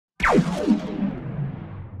Xin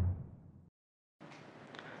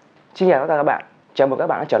chào tất cả các bạn, chào mừng các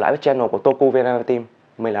bạn đã trở lại với channel của Chogokin Team.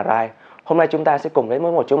 Mình là Rai. Hôm nay chúng ta sẽ cùng đến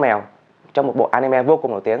với một chú mèo trong một bộ anime vô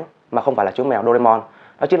cùng nổi tiếng mà không phải là chú mèo Doraemon,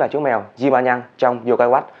 đó chính là chú mèo Jibanyan trong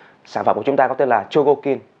Doggie. Sản phẩm của chúng ta có tên là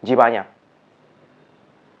Chogokin Jibanyan.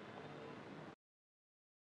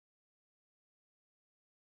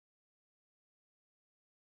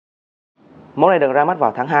 Mẫu này được ra mắt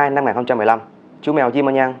vào tháng 2 năm 2015. Chú mèo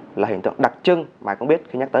Jibanyan là hình tượng đặc trưng mà ai cũng biết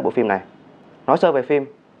khi nhắc tới bộ phim này. Nói sơ về phim,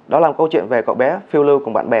 đó là một câu chuyện về cậu bé phiêu lưu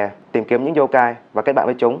cùng bạn bè tìm kiếm những yokai và kết bạn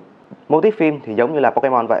với chúng. Mô típ phim thì giống như là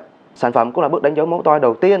Pokemon vậy. Sản phẩm cũng là bước đánh dấu mẫu toy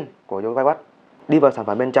đầu tiên của Doggie. Đi vào sản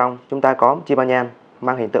phẩm bên trong, chúng ta có Jibanyan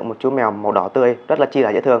mang hình tượng một chú mèo màu đỏ tươi rất là chi là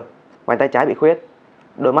dễ thương. Vành tay trái bị khuyết,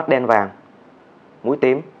 đôi mắt đen vàng, mũi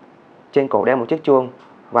tím, trên cổ đeo một chiếc chuông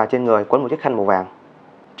và trên người quấn một chiếc khăn màu vàng.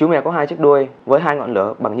 Chú mèo có hai chiếc đuôi với hai ngọn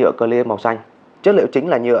lửa bằng nhựa clear màu xanh. Chất liệu chính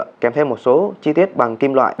là nhựa, kèm thêm một số chi tiết bằng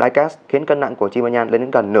kim loại diecast khiến cân nặng của Jibanyan lên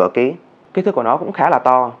đến gần nửa ký. Kích thước của nó cũng khá là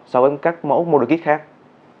to so với các mẫu model kit khác.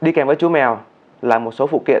 Đi kèm với chú mèo là một số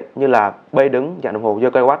phụ kiện như là bây đứng dạng đồng hồ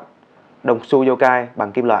Doggie, đồng xu yokai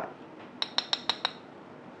bằng kim loại,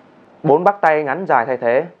 4 bắt tay ngắn dài thay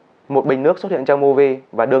thế, một bình nước xuất hiện trong movie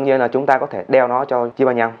và đương nhiên là chúng ta có thể đeo nó cho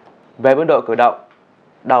Jibanyan. Về mức độ cử động,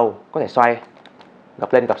 đầu có thể xoay,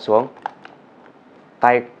 gập lên gập xuống,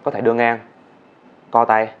 tay có thể đưa ngang, co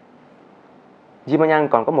tay. Jibanyan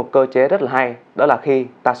còn có một cơ chế rất là hay, đó là khi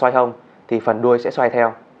ta xoay hông thì phần đuôi sẽ xoay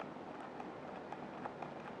theo.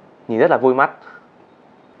 Nhìn rất là vui mắt.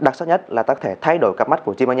 Đặc sắc nhất là ta có thể thay đổi cặp mắt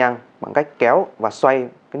của Jibanyan bằng cách kéo và xoay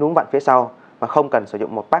cái núm vặn phía sau mà không cần sử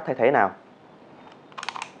dụng một bát thay thế nào.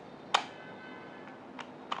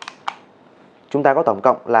 Chúng ta có tổng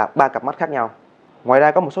cộng là 3 cặp mắt khác nhau. Ngoài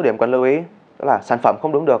ra có một số điểm cần lưu ý, đó là sản phẩm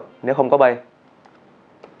không đúng được nếu không có bây.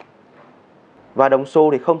 Và đồng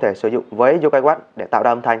xu thì không thể sử dụng với Doggie để tạo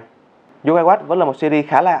ra âm thanh. Doggie vẫn là một series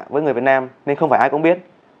khá lạ với người Việt Nam nên không phải ai cũng biết.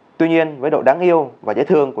 Tuy nhiên với độ đáng yêu và dễ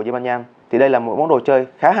thương của Jibanyan thì đây là một món đồ chơi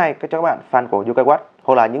khá hay cho các bạn fan của Doggie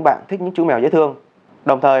hoặc là những bạn thích những chú mèo dễ thương.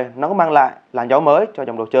 Đồng thời nó cũng mang lại làn gió mới cho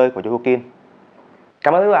dòng đồ chơi của Chogokin.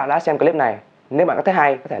 Cảm ơn các bạn đã xem clip này. Nếu bạn có thấy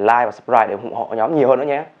hay có thể like và subscribe để ủng hộ nhóm nhiều hơn nữa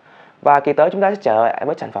nhé. Và kỳ tới chúng ta sẽ trở lại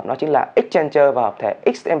với sản phẩm đó chính là X-Changer và hợp thể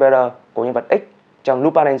X-Emperor của nhân vật X trong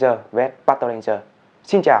Lupin Ranger vs Battle Ranger.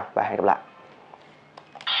 Xin chào và hẹn gặp lại.